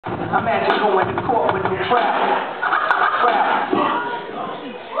Imagine going to court with no trial.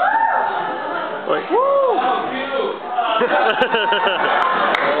 Wait. Woo! How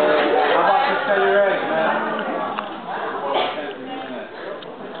about you say you're ready, man?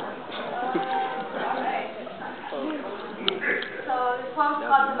 So this poem's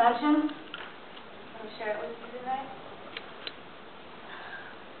called Detention. Let me share it with you tonight.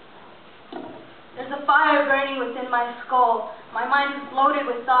 There's a fire burning within my skull. My mind is bloated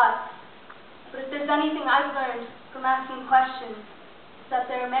with thoughts. But if there's anything I've learned from asking questions, it's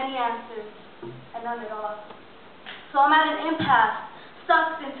that there are many answers and none at all. So I'm at an impasse,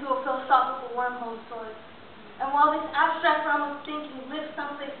 sucked into a philosophical wormhole source. And while this abstract realm of thinking lives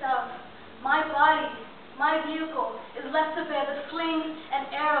someplace else, my body, my vehicle, is left to bear the slings and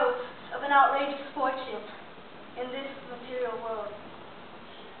arrows of an outrageous fortune in this material world.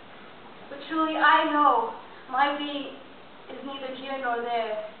 But truly I know my being is neither here nor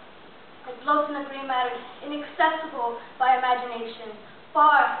there. It floats in a gray matter, inaccessible by imagination,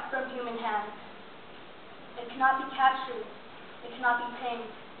 far from human hands. It cannot be captured. It cannot be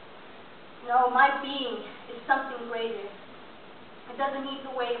tamed. No, my being is something greater. It doesn't need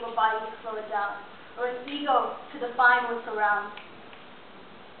the weight of a body to slow it down, or an ego to define what's around.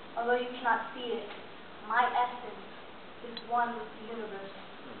 Although you cannot see it, my essence is one with the universe.